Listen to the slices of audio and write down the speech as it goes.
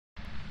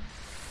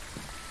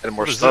And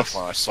more What is stuff this?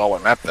 when I saw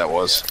what map that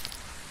was.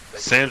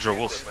 Sandra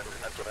Wilson.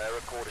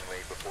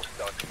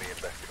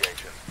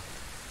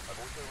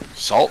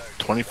 Salt,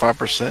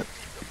 25%,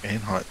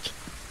 and hunt.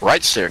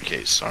 Right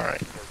staircase,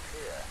 alright.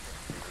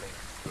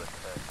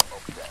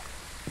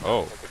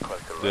 Oh,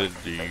 did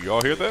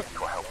y'all hear that?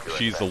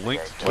 She's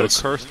linked to a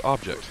cursed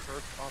object.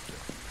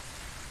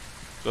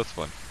 That's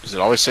fun. Does it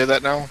always say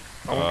that now?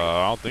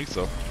 I don't think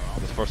so.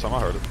 That's the first time I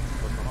heard it.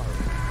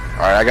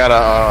 Alright, I got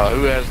a,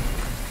 who has a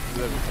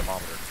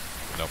thermometer?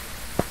 No.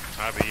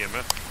 I have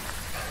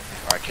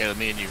EMF. Alright, Caleb,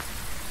 me and you.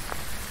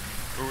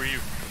 Who are you?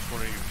 Which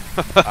one are you?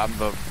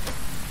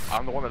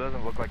 I'm the one that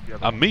doesn't look like the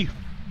other I'm me.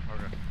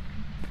 Okay.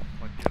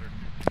 Like the other.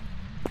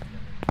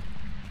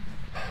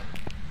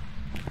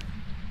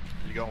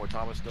 You going with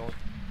Thomas still?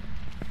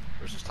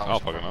 Versus I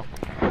Thomas? don't fucking know.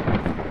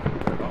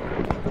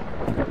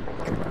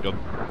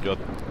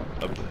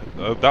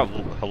 That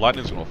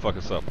lightning's gonna fuck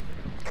us up.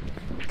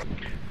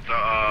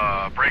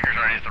 The breakers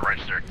are underneath the right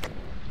stair.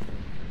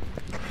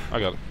 I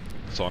got it.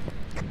 It's on.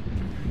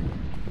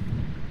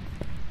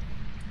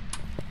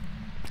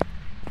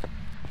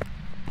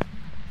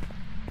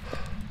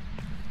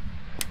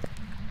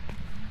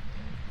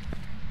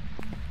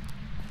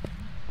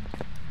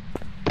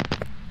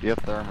 Do you have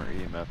therm or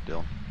EMF,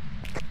 Dylan?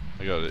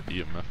 I got an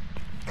EMF.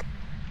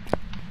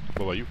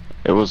 What about you?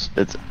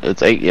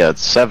 It's 8, yeah,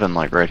 it's 7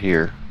 like right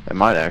here. It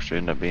might actually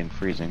end up being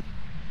freezing.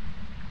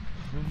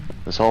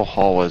 This whole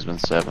hallway's been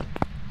 7.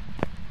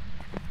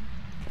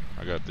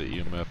 I got the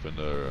EMF and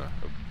the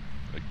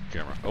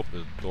camera. Oh,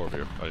 there's a door over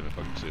here. I didn't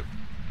even fucking see it.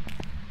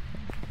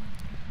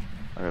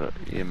 I got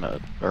an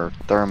EMF, or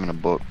therm in a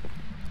book.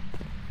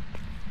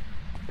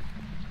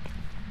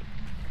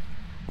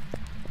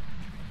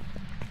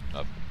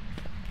 Nothing.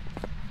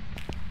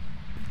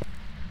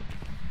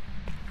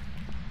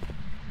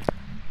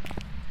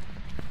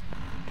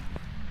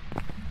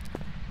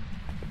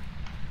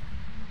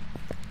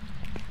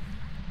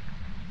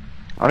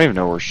 I don't even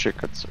know where shit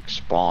gets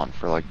spawned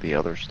for like the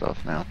other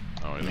stuff now.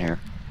 Oh, In yeah. here.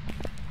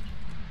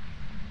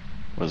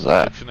 What's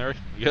that? Dictionary?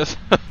 Yes.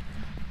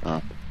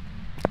 Oh.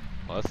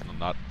 Well, that's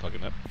not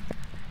fucking it.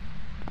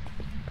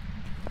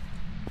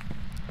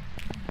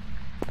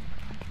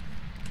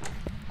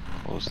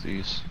 Close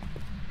these.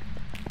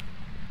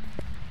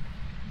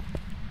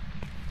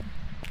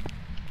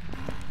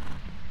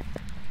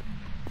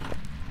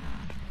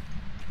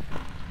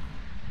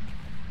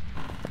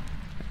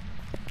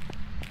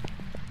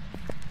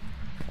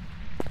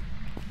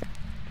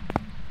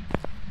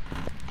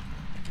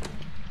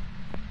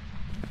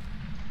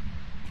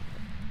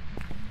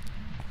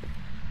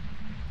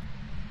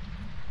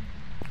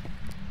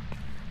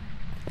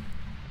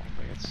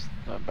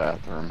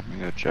 Bathroom. I'm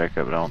gonna check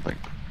it, but I don't think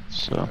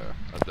so. Yeah,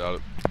 I doubt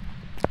it.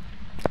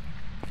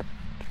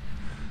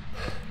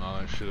 No,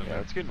 that shit in Yeah, there.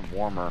 it's getting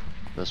warmer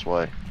this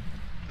way.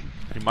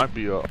 He might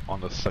be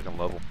on the second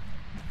level.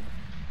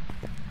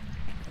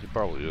 He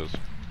probably is.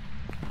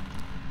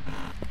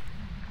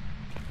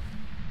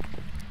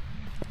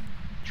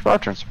 Should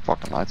probably turn some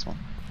fucking lights on.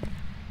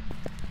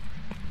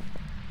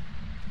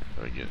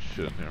 I get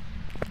shit in here.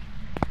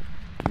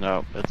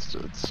 No, it's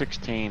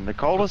 16. The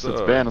coldest What's,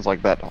 it's been is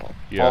like that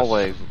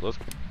hallway.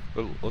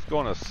 Let's go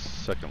on a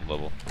second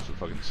level just to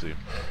fucking see.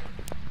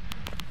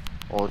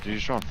 Well, do you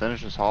just want to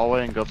finish this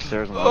hallway and go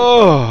upstairs and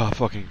Oh, I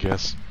fucking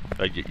guess.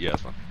 Yeah,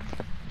 it's fine.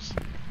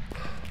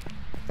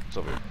 It's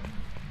over here.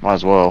 Might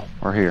as well.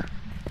 We're here.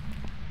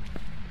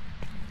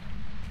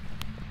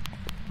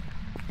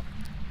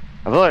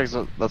 I feel like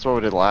that's what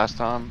we did last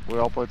time. We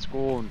all played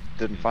school and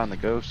didn't find the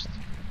ghost.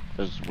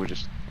 We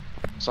just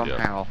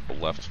somehow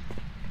Left.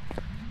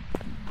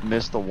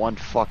 missed the one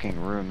fucking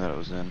room that it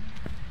was in.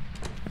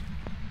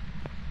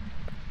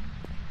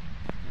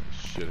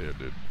 Shit here,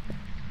 dude.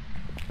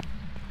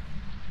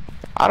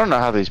 I don't know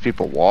how these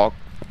people walk,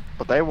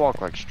 but they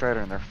walk like straighter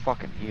than their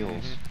fucking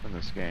heels in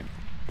this game.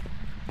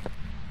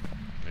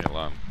 Yeah,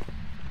 lying.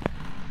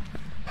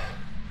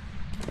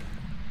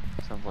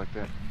 Sounds like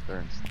they're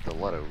in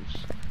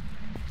stilettos.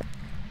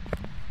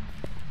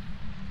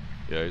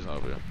 Yeah, he's not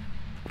over here.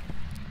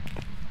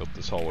 Hope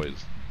this hallway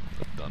is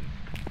done.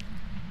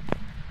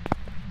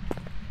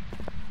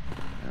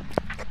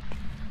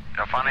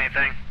 Y'all find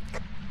anything?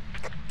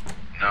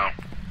 No.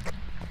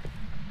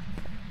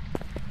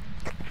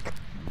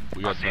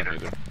 We got Us none either.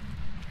 either.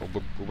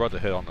 We're about to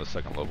head on the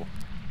second level.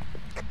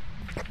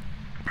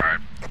 Alright.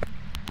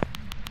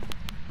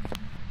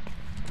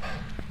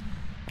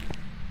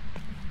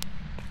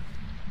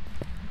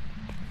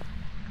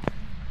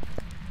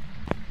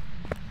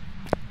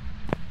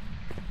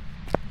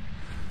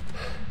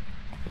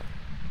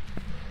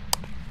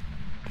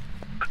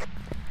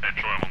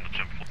 Enjoy on the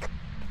gym floor.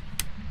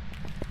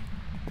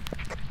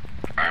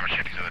 Alright, I'm gonna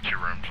check these other 2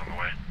 rooms on the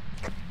way.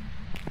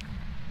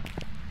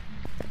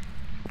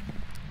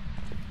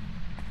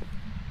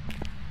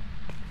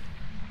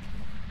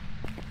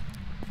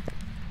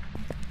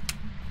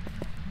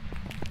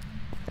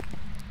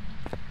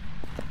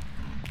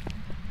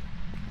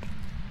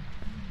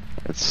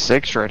 It's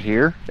 6 right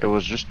here. It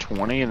was just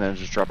 20 and then it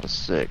just dropped to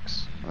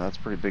 6. Well, that's a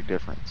pretty big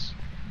difference.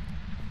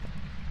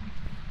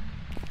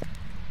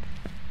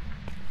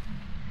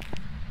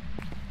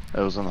 It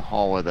was in the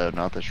hallway though,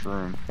 not this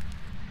room.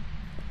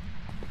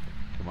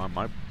 Come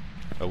on,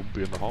 I would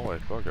be in the hallway.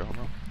 Fuck, I don't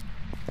know.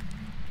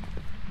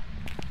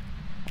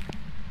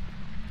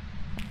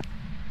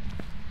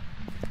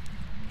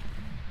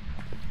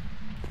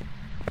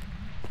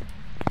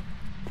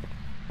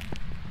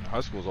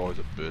 High school's always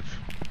a bitch.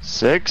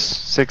 6?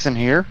 6 in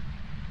here?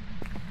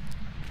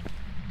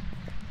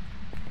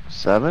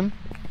 7?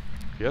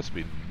 He has to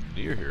be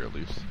near here at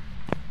least.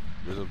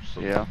 There's a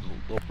Yeah.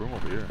 little room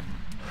over here.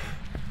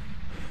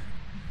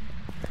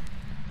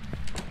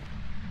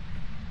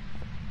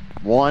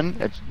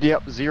 One.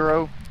 Yep,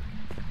 0.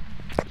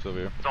 It's over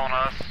here. It's on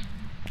us.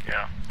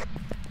 Yeah.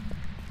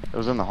 It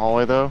was in the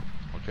hallway though.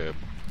 Okay.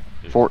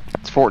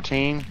 It's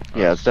 14.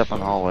 Yeah, it's definitely in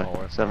the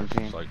hallway.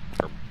 17. It's like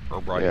or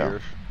right Yeah.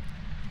 here.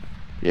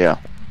 Yeah.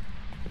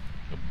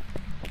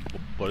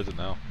 What is it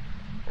now?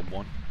 A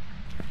 1?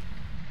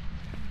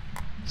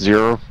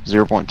 0.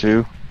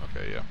 0.2.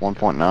 Okay, yeah.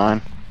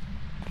 1.9.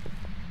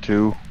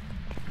 2.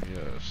 Yeah,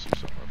 see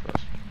something real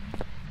fast.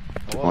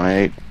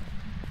 2.8.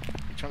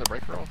 You turn the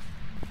breaker off?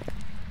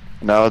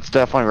 No, it's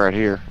definitely right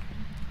here.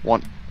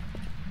 1.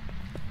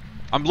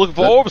 I'm looking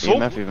for Is orbs. that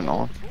EMF even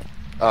on?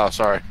 Oh,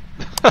 sorry.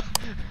 I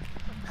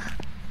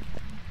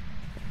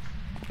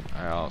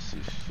don't see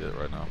shit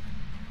right now.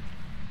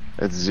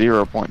 It's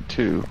 0.2.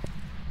 Did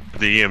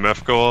the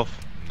EMF go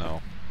off?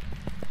 No.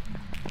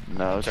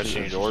 No, it's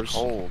Touching just, your it's doors?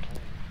 cold.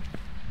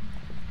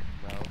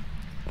 No.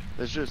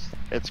 It's just,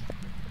 it's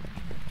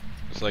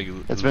It's like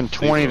It's been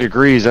 20 zero.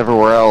 degrees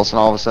everywhere else, and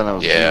all of a sudden it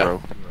was Yeah.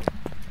 0.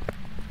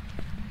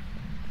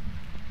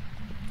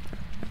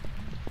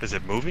 Is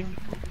it moving?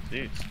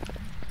 Jeez.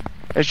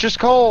 It's just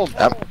cold.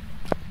 I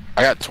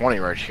got 20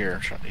 right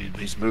here.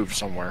 He's moved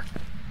somewhere.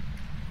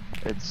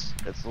 It's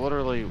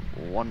literally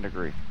 1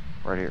 degree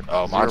right here.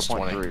 Oh, mine's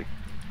 20. 0.3.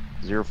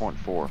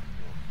 0.4.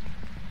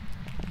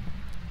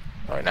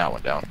 Alright, now it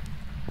went down.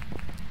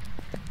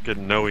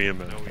 Getting no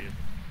EMF.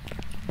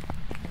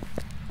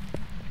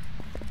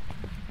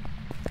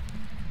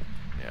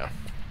 Yeah.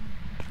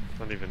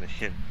 Not even a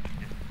hint.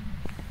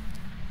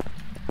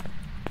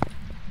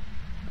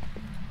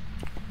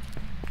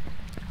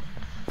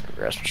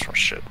 Rasmus from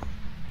shit.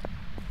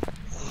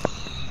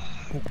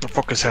 What the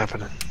fuck is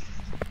happening?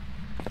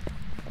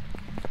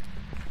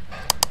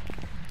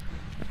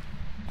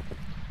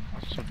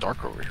 It's so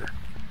dark over here.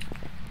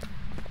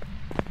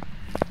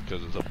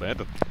 Because it's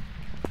abandoned.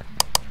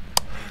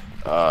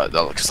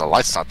 Because the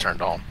light's not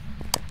turned on.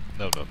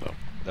 No. That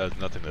has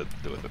nothing to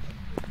do with it.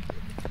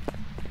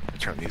 I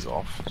turn these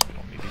off, so we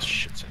don't need these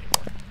shits anymore.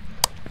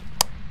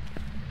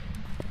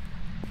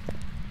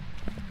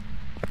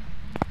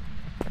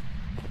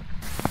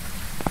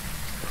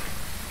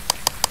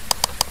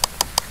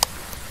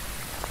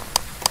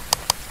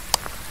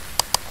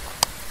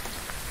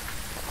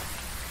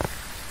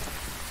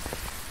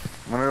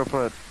 I'm gonna go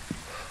put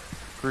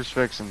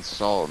crucifix and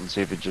salt and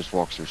see if it just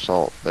walks through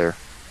salt there.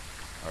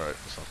 Alright,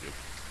 that sounds good.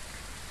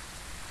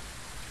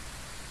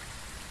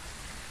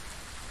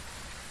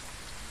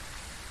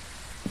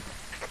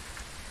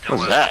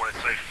 What's that?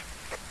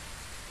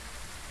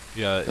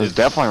 Yeah, It's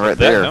definitely right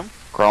that there, him?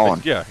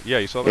 crawling. Yeah,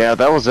 you saw that? Yeah,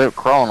 that was it,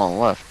 crawling on the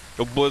left.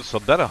 Oh, was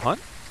that a hunt?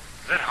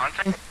 Is that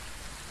hunting?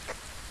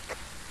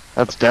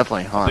 That's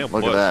definitely hunt. Damn,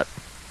 Look what? at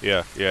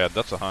that. Yeah,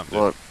 that's a hunt, dude.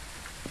 Look,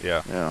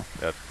 Yeah, yeah.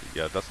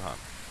 yeah, that's a hunt.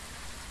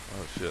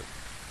 Oh, shit.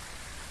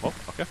 Well,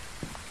 okay.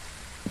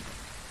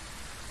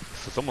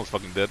 So someone's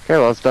fucking dead. Okay,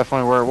 well, that's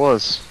definitely where it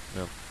was.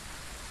 Yeah.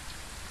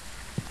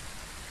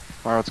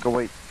 Alright, let's go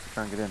wait.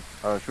 Try and get in.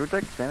 Should we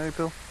take a sanity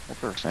pill?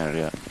 What's our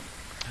sanity at?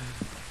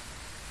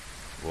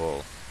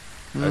 Whoa.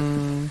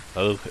 Mm,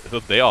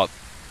 They ought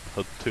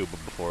to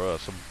before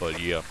us, but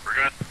yeah, We're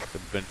good.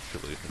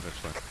 eventually.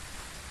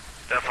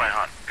 Definitely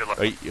hunt. Good luck.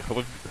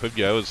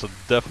 Yeah, it was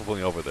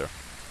definitely over there.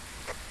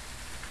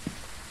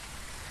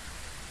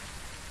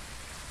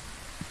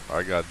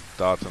 I got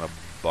dots in a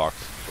box.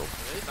 So. Are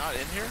they not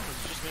in here?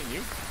 Was it just me and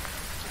you?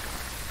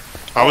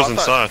 I was I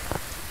inside.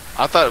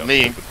 I thought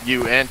me,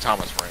 you, and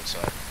Thomas were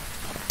inside.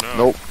 No.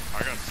 Nope. I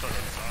got stuck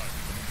inside.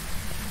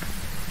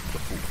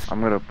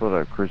 I'm gonna put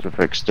a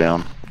crucifix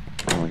down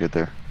when we get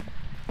there.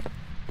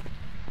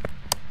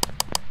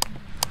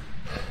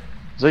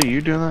 Is that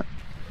you doing that?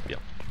 Yep.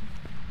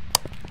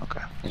 Okay,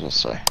 I was gonna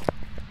say.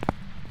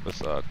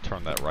 Let's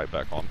turn that right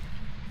back on.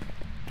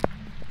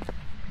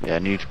 Yeah,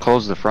 and you need to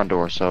close the front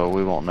door so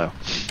we won't know.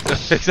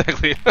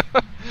 Exactly.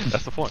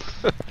 That's the point.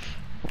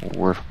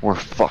 We're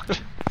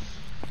fucked.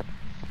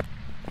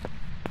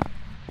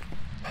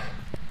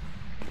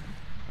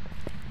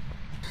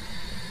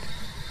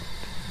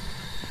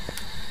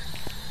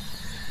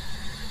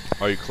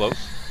 Are you close?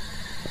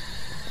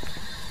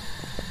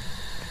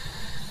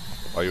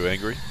 Are you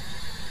angry?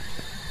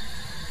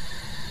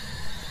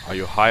 Are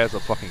you high as a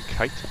fucking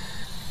kite?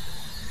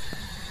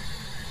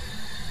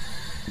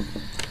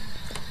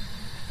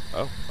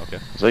 Oh, okay.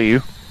 Is that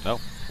you? No.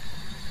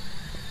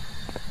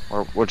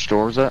 Or which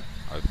door was that?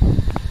 I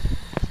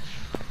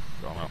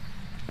don't know.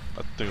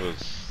 I think it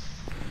was...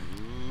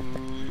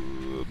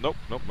 Nope.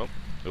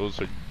 Those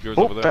are yours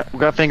Oh, over there. we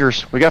got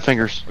fingers. We got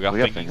fingers. We got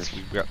fingers. fingers.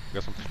 We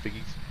got some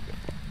figgies.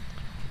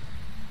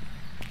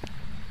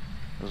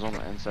 It was on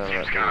the inside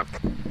Team's of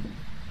that door.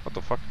 What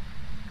the fuck?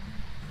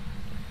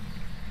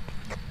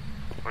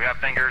 We got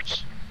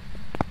fingers.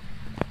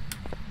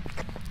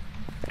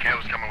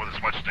 Caleb's coming with a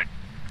smudge stick.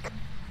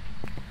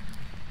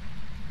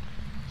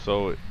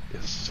 So it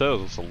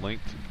says it's a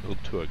link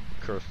to a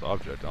cursed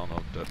object. I don't know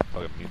if that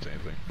fucking means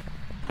anything.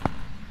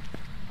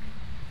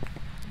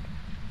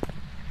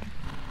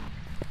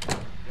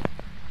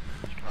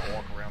 Just kind of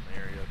walk around the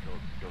area until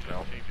it goes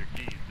out. Change your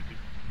keys.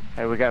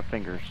 Hey, we got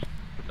fingers.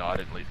 No, I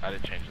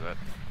didn't change that.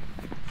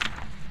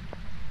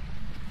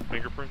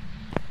 Fingerprints?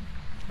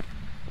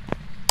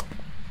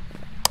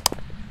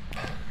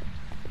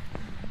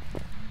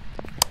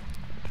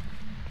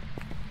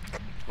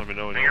 Let me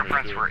know when you want me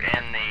to Fingerprints do were it.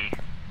 in the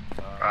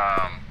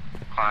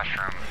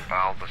classroom by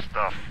all the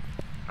stuff.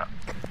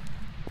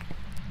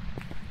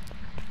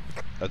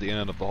 At the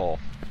end of the hall.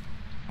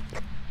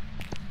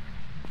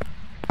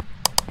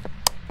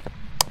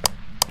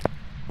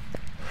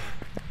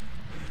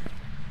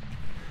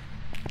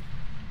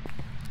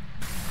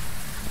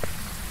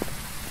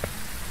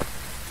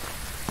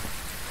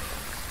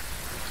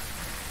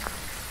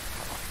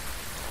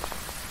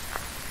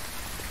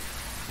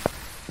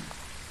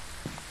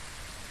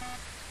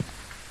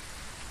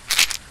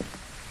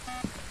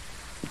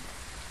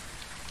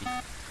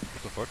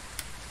 What the fuck?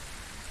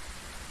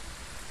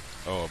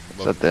 Oh,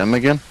 Is that them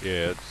again?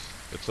 yeah,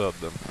 it's up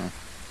them.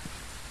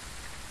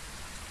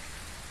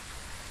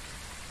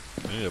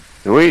 Yeah,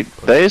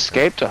 They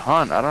escaped a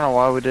hunt. I don't know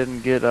why we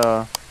didn't get,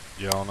 yeah,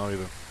 I don't know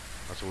either.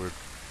 That's weird.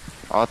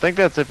 oh, I think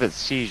that's if it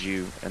sees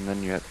you and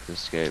then you have to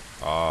escape.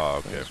 Ah,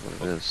 okay. That's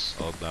what it is.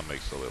 Oh, that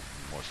makes a little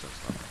more sense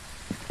now.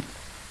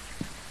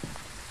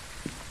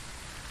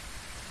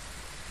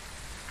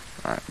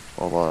 Alright,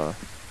 well,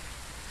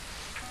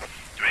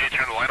 Do we need to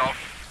turn the light off?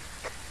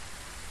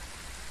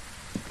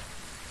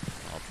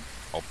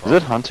 I'll is probably,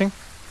 it hunting?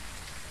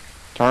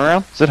 Turn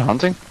around? Is it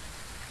hunting?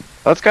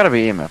 That's gotta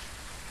be EMF.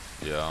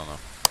 yeah, I don't know.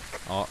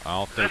 I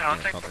don't Is think it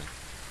hunting? it's hunting.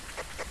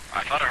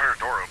 I thought I heard a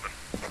door open.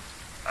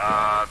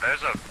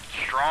 There's a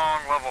strong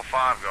level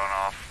 5 going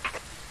off.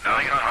 No,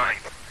 it's not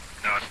hunting.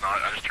 No, it's not.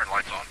 I just turned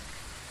lights on.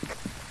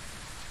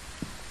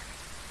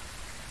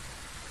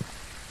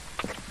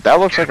 That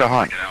looks like a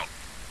hunt. Get out.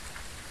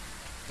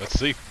 Let's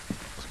see.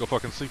 Let's go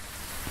fucking see.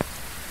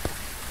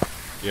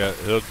 Yeah,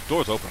 the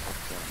door's open.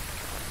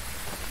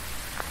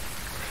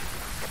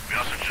 We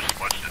also just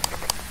smudged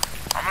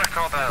it. I'm gonna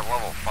call that a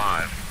level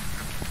 5.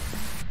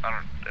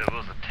 It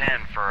was a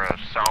 10 for a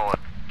solid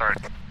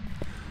 30.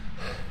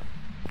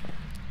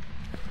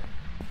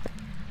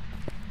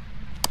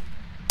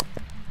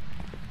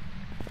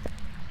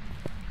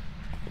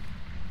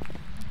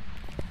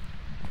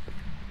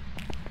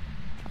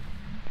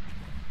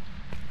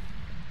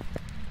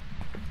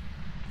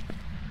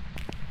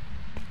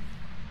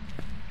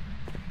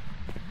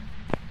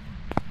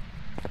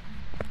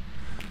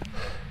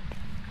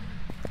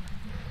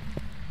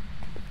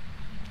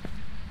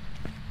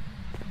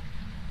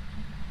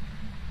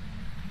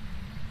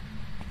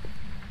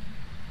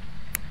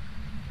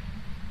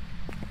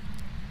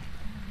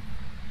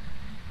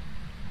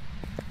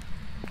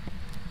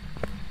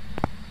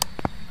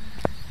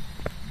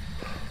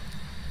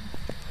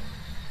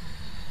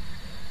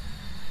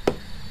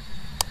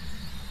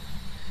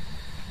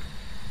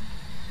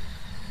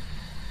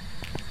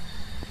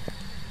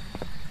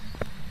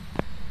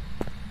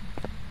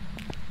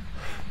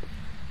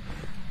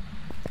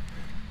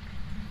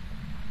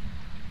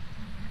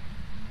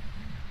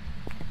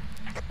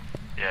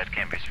 Yeah, it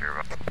can't be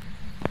Sphero.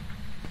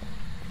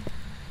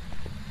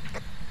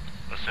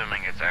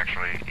 Assuming it's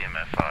actually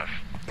EMF 5.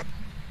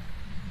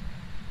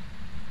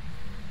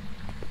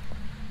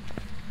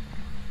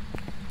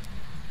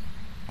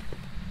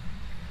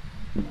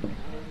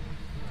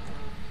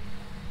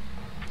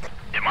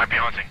 It might be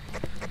haunting.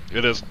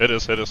 It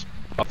is.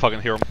 I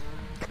fucking hear him.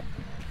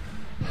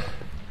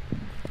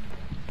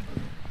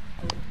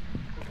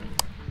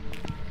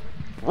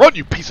 Run,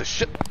 you piece of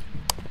shit!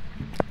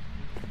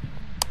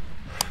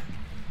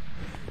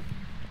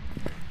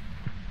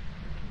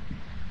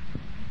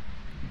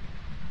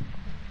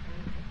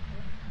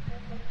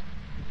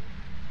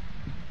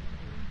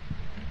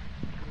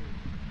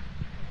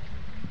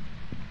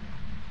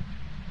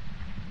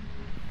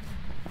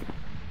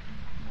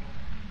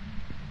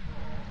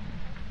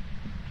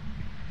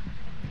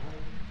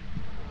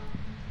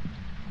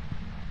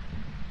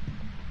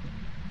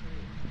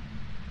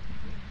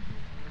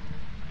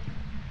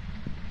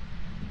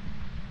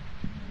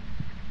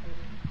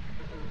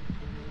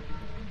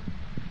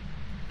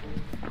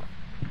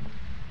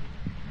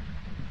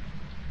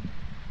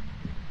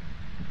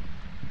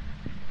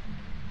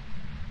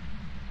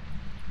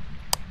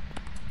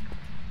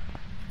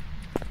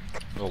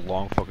 A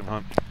long fucking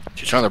hunt.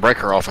 She turned the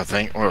breaker off, I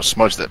think. We'll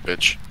smudge that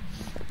bitch.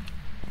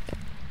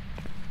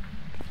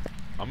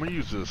 I'm gonna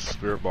use this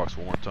spirit box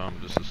one more time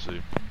just to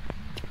see.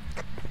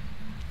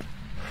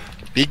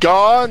 Be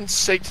gone,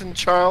 Satan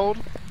child.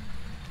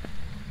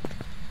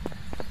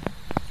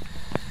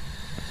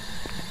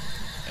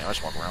 Yeah, I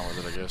just walk around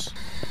with it, I guess.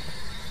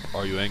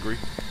 Are you angry?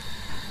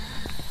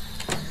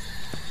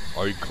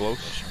 Are you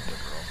close?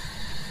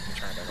 Let me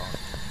turn it back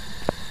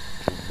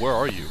on. Where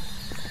are you?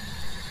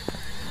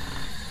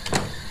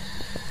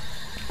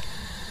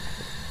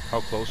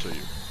 How close are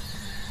you?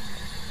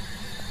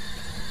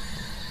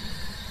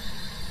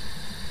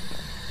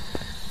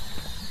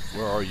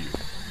 Where are you?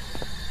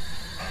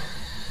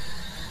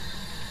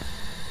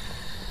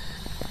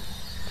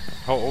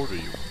 How old are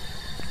you?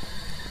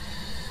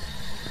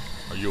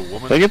 Are you a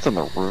woman? I think it's in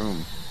the room.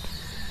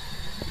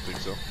 You think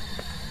so?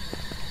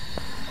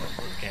 I'll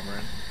put the camera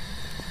in.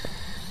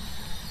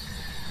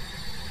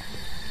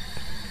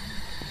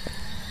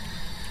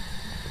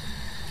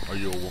 Are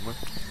you a woman?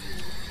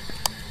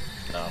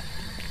 No.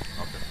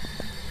 Okay.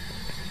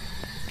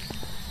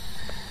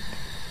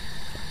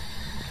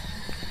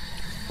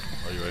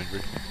 Are you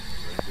angry?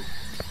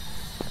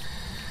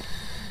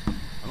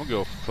 I'm gonna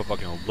go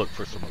fucking look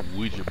for some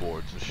Ouija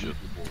boards and shit.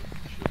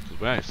 Cause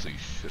we ain't see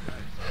shit.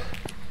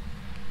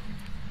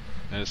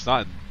 And it's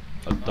not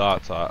a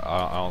dots.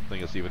 I don't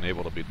think it's even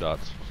able to be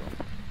dots.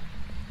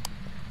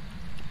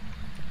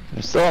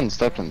 I still haven't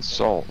stepped in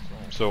salt.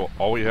 So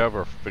all we have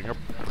are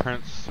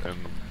fingerprints and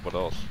what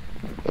else?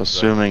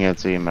 Assuming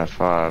it's EMF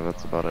 5,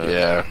 that's about it.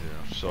 Yeah.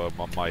 So it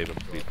might have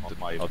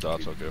been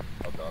dots. Okay.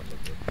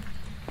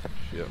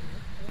 Shit.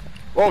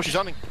 Whoa, she's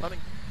hunting. Hunting.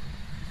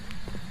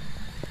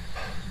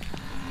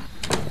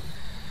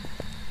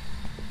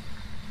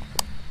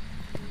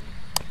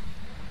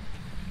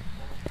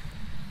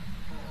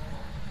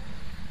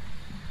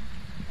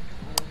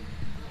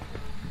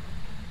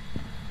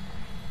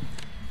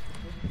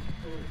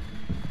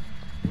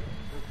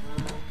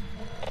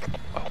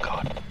 Oh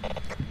God.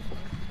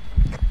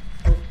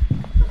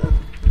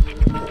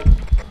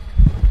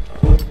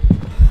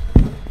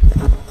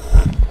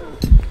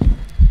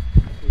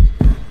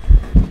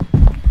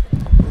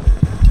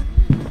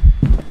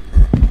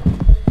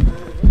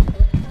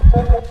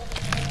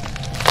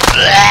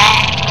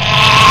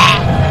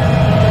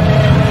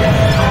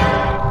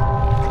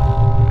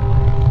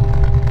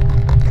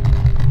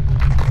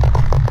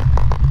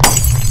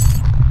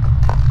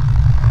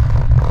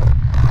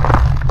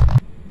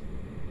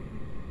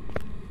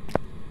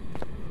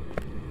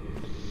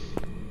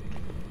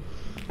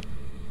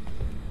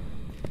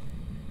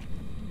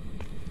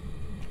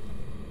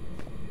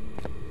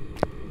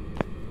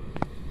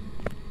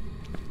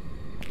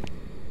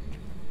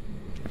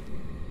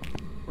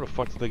 Where the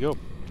fuck did they go?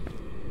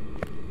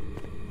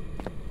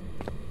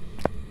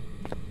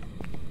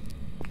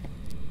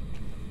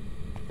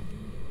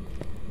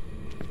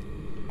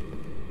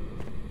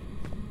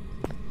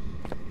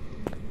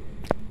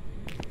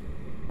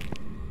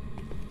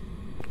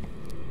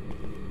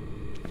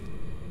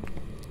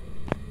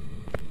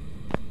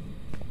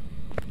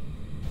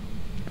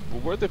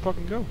 Well, where'd they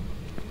fucking go?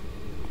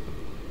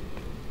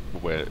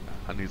 Wait,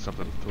 I need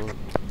something to throw.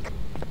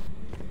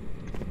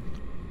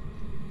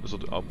 This'll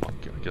do. Oh,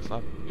 I guess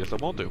not. Guess I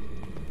won't do.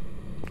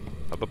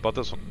 How about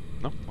this one?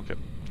 No? Okay.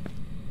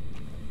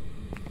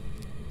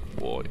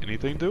 Well,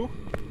 anything do?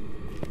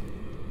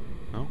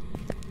 No?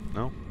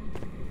 No?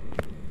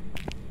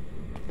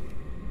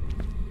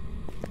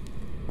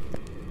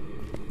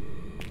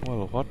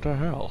 Well, what the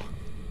hell?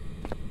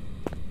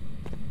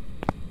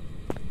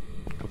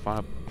 Could find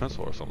a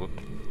pencil or something.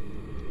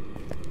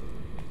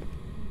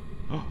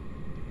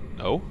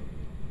 No?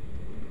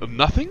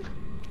 Nothing?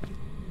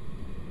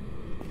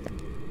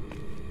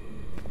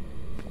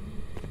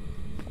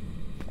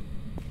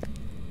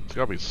 There's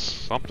gotta be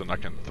something I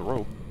can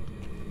throw.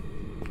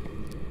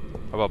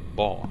 How about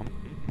ball?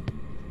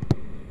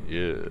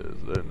 Yes,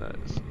 very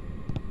nice.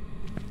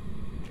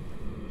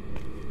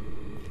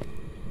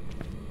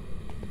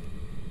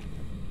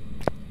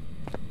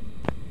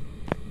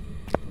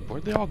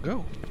 Where'd they all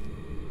go?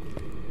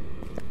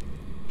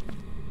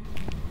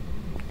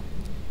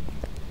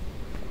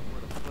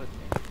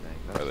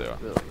 There they are.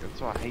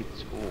 That's why I hate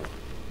school.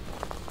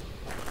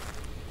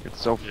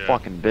 It's so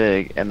fucking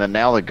big, and then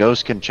now the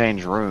ghost can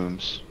change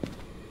rooms.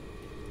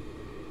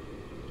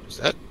 Is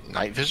that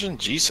night vision?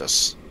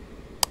 Jesus.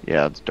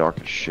 Yeah, it's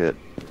dark as shit.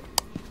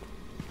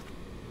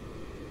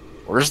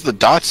 Where's the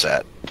dots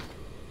at?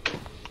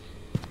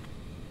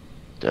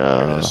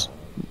 There it is.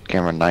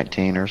 Camera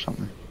 19 or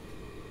something.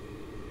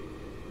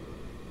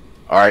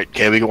 Alright,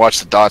 okay, we can watch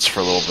the dots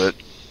for a little bit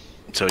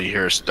until you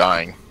hear us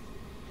dying.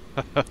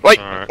 Wait!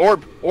 Alright.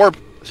 Orb! Orb!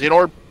 See an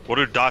orb? What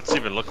do dots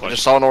even look We like?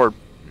 just saw an orb.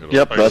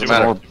 Yep, Oh, you that's see an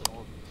one? orb.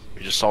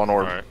 We just saw an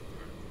orb. Alright.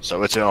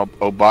 So it's an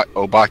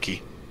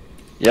Obaki.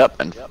 Yep,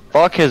 and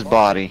fuck his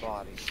body.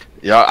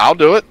 Yeah, I'll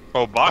do it.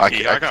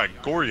 Obaki? I- I got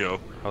Goryo.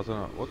 How's that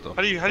not? What the?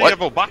 How do you What? have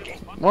Obaki?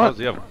 How What? does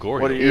he have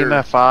gory? What are you-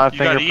 EMF 5 You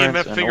got fingerprints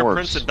EMF and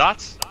fingerprints orbs. and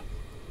dots?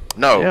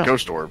 No, Yeah.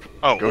 ghost orb.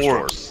 Oh, Ghost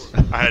orbs.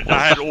 I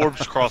had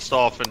orbs crossed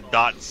off and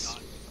dots.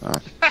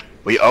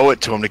 We owe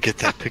it to him to get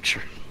that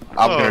picture.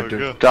 I'm gonna do.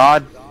 good.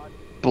 God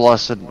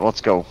blessed.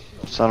 Let's go.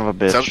 Son of a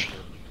bitch. So-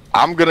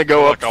 I'm gonna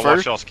go Look, up I'll watch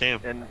first y'all's cam.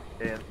 and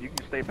you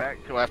can stay back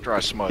till after I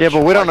smudge. Yeah,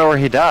 but we don't know where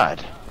he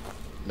died.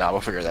 Nah,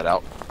 we'll figure that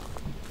out.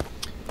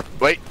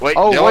 Wait,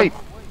 Oh, Dylan. wait.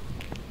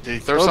 Did he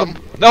throw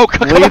something? No,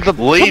 come Leave back. the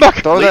Lead,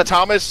 throw lead that.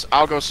 Thomas.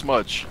 I'll go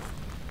smudge.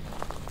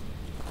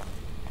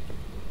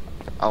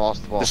 I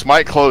lost the ball. This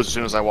might close as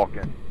soon as I walk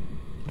in.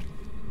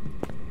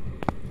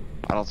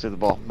 I don't see the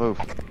ball. Move.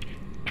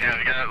 Yeah,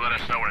 you gotta let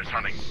us know when it's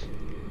hunting.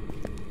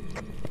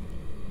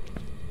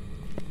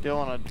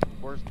 Dylan,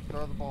 where's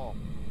throw the ball?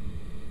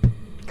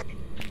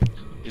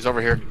 He's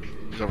over here.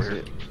 He's over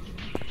here.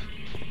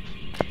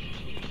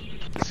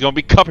 It's gonna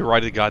be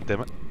copyrighted,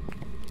 goddammit.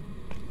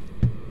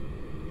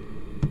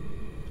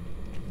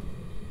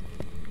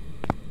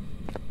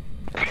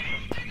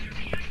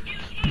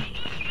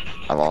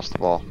 I lost the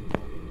ball.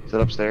 Is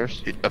it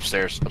upstairs?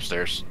 Upstairs.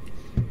 Upstairs.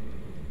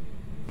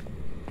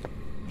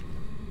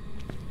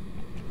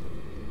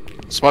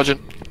 Smudging.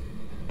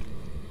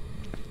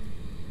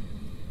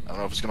 I don't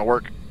know if it's gonna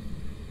work.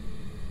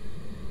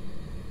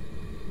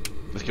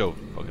 Let's go.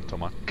 Fucking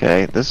come on.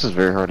 Okay, this is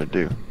very hard to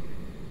do.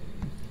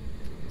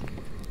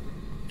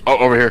 Oh,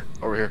 over here.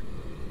 Over here.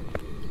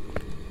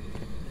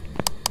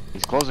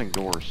 He's closing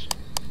doors.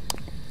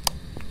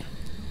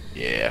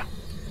 Yeah.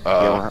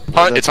 Yeah,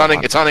 Hunt. It's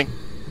hunting. It's hunting.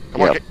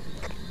 Come on. Yep.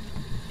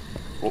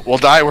 We'll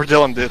die where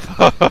Dylan did.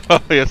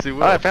 Yes, he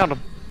will. I found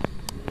him.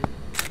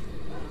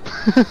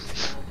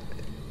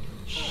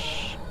 Shit,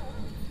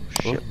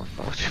 we're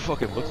What she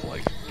fucking looks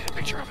like? Get a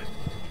picture of it.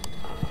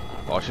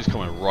 Oh, she's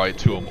coming right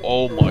to him.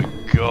 Oh my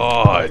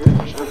god.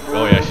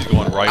 Oh yeah, she's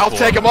going right I'll for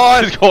take him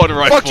on. She's going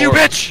right Fuck for you, him.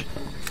 bitch.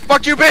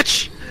 Fuck you,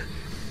 bitch.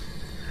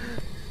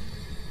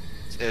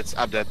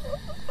 I'm dead.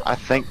 I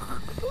think.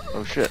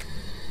 Oh shit.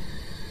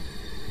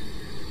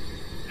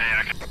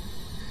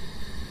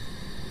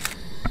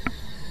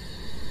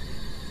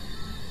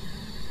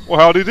 Well,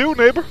 howdy do,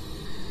 neighbor.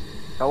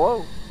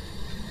 Hello.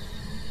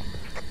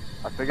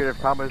 I figured if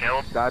Thomas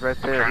Caleb, died right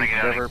there, trying to he'd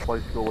get out of never play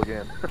school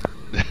again.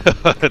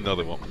 No,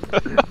 they won't.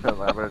 I'm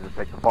gonna just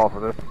take the fall for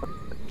this.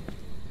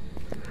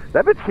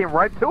 That bitch came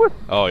right to us.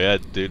 Oh yeah,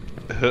 dude.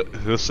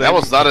 That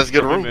was not as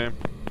good a room. Man.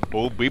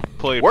 Well, we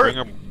played Where-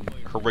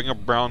 ring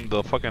around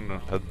the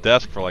fucking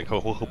desk for like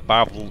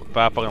five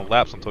fucking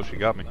laps until she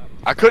got me.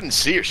 I couldn't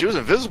see her. She was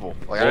invisible.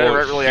 Like I Oh, never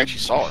really actually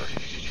saw her.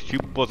 She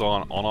was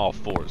on all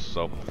fours,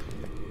 so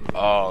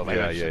Oh, maybe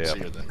Yeah, I shouldn't yeah. see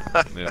her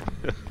then.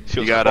 yeah. She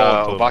You was got,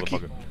 crawling to the Obaki?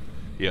 motherfucker.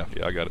 Yeah,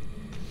 I got it.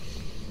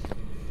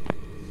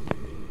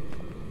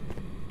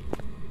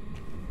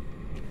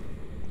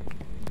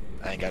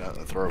 I ain't got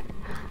nothing to throw.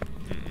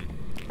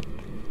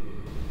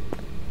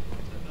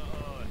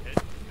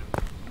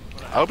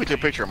 I hope he took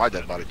a picture of my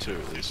dead body too,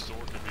 at least.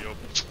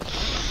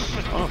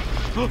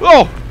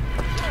 Oh!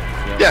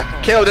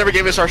 Yeah, Caleb never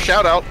gave us our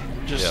shout out.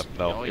 Just Yeah,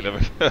 no, you you know,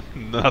 never.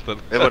 Nothing.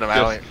 it wouldn't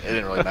matter. It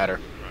didn't really matter.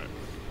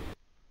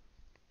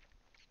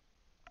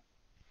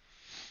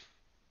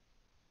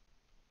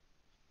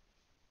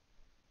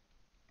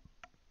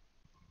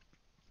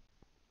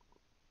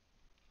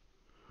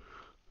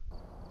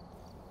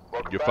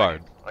 You're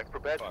fired. I can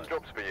prepare some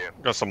jobs for you.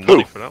 Got some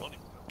money for that.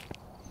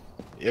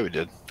 Yeah, we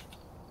did.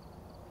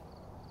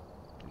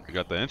 You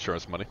got the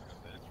insurance money.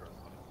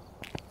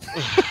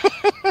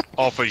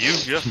 All for you,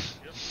 yeah.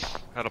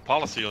 Had a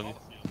policy on you.